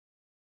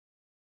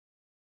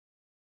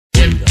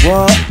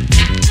What?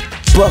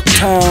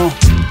 Bucktown.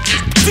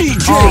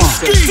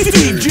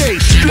 DJ.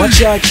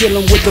 Watch y'all kill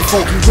 'em with the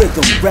funky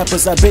rhythm.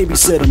 Rappers, I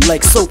babysit 'em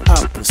like soap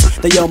operas.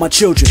 They all my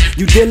children.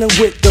 You dealing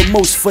with the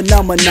most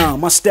phenomenon.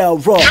 My style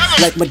raw,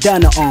 like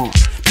Madonna on.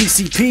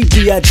 PCP,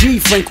 B.I.G.,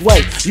 Frank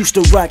White used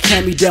to rock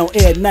hand-me-down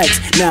Air Nikes.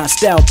 Now I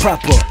style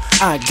proper.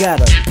 I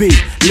gotta be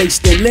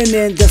laced in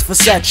linen, that's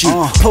Versace.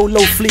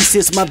 Polo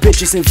fleeces, my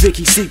bitches and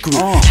Vicky Secret.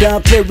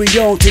 Down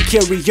Perignon to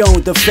carry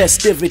on the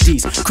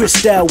festivities.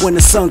 Cristal when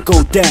the sun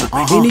go down.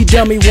 Any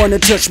dummy wanna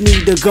touch me,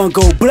 the gun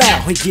go blow.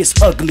 It gets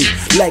ugly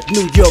like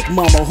New York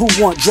mama. Who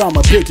want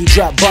drama? Biggie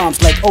drop bombs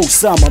like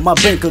Osama. My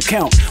bank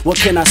account, what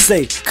can I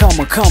say?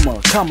 Comma,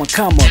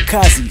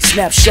 Kazi.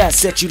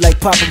 Snapshots at you like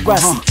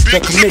paparazzi. The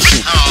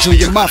commission,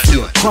 Junior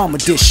Mafia, crime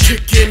edition.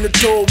 Kick in the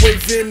door,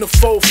 waving the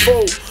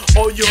fofo.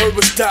 All you heard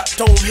was stop,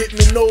 don't hit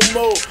me no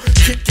more.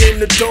 Kick in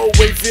the door,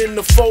 waving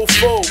the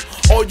fofo.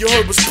 All you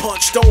heard was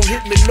punch, don't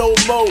hit me no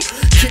more.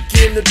 Kick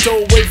in the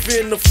door,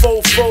 waving the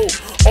fofo.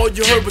 All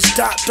you heard was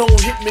stop, don't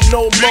hit me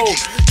no more.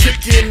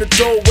 Kick in the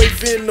door,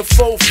 waving the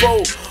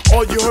fofo.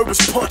 All you heard was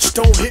punch,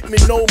 don't hit me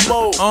no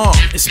more.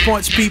 It's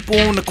punch people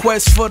on the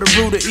quest for the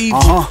root of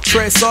evil.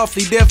 Tread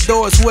softly, death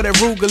doors where that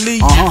Ruger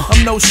leave.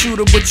 I'm no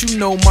shooter, but you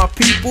know my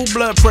people.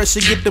 Blood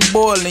pressure get the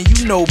boiling,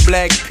 you know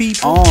black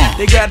people.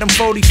 They got them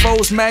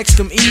 44s, max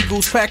them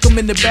Eagles. Pack them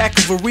in the back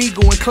of a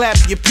Regal and clap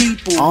your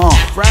people.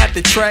 Ride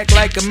the track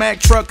like a Mack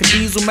truck, a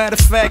diesel. Matter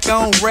of fact,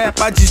 I don't rap,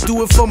 I just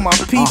do it for my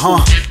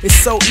people. It's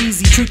so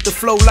easy, treat the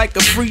flow like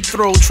a free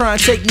throw. Try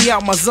and take me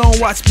out my zone,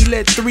 watch me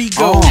let 3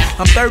 go.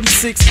 I'm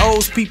 36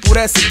 O's, people,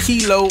 that's a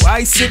kilo.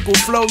 Icicle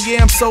flow,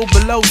 yeah, I'm so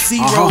below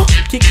zero.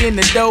 Kick in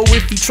the dough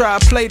if you try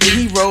to play the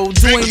hero.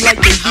 Do him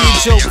like they did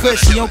Joe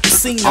Pesci on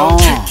Casino.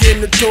 Kick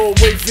in the door,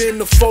 waving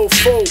the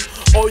fofo.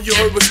 All you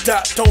heard was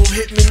stop, don't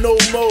hit me no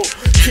more.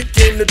 Kick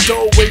in the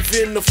door,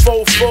 waving the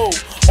fofo.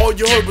 All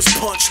you heard was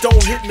punch,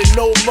 don't hit me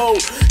no more.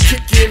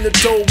 Kick in the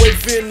door,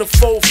 waving the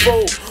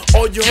fofo.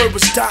 All you heard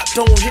was stop,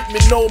 don't hit me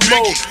no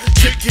more.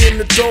 Kick in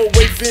the door,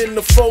 waving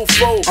the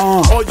fofo.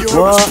 All you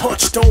heard was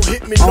punch, don't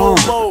hit me no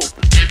more.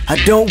 I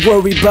don't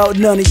worry about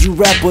none of you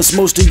rappers.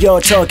 Most of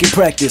y'all target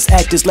practice,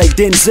 actors like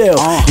Denzel.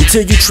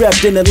 Until you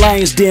trapped in the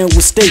lion's den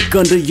with steak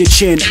under your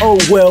chin. Oh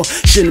well,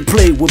 shouldn't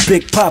play with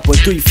Big Papa.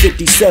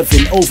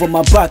 357 over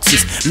my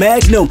boxes.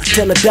 Magnum,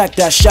 tell a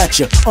doctor I shot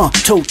ya.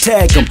 Toe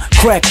tag 'em,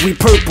 crack we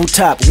purple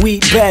top,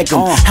 weed bag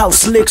 'em.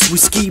 House licks we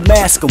ski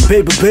mask 'em,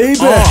 baby.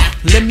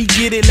 Let me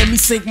get it, let me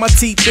sink my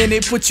teeth in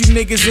it. Put you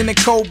niggas in a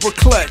cobra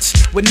clutch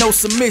with no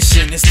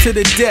submission. It's to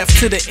the death,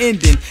 to the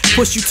ending.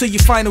 Push you to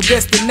your final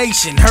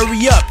destination.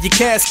 Hurry up, your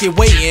casket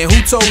waiting.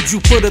 Who told you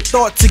put a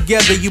thought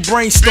together? You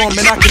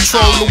brainstorming, I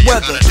control the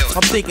weather.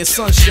 I'm thinking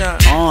sunshine.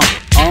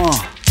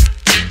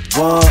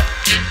 What?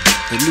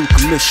 The new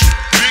commission.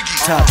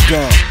 Top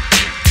dog.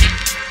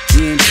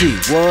 ENT,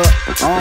 what?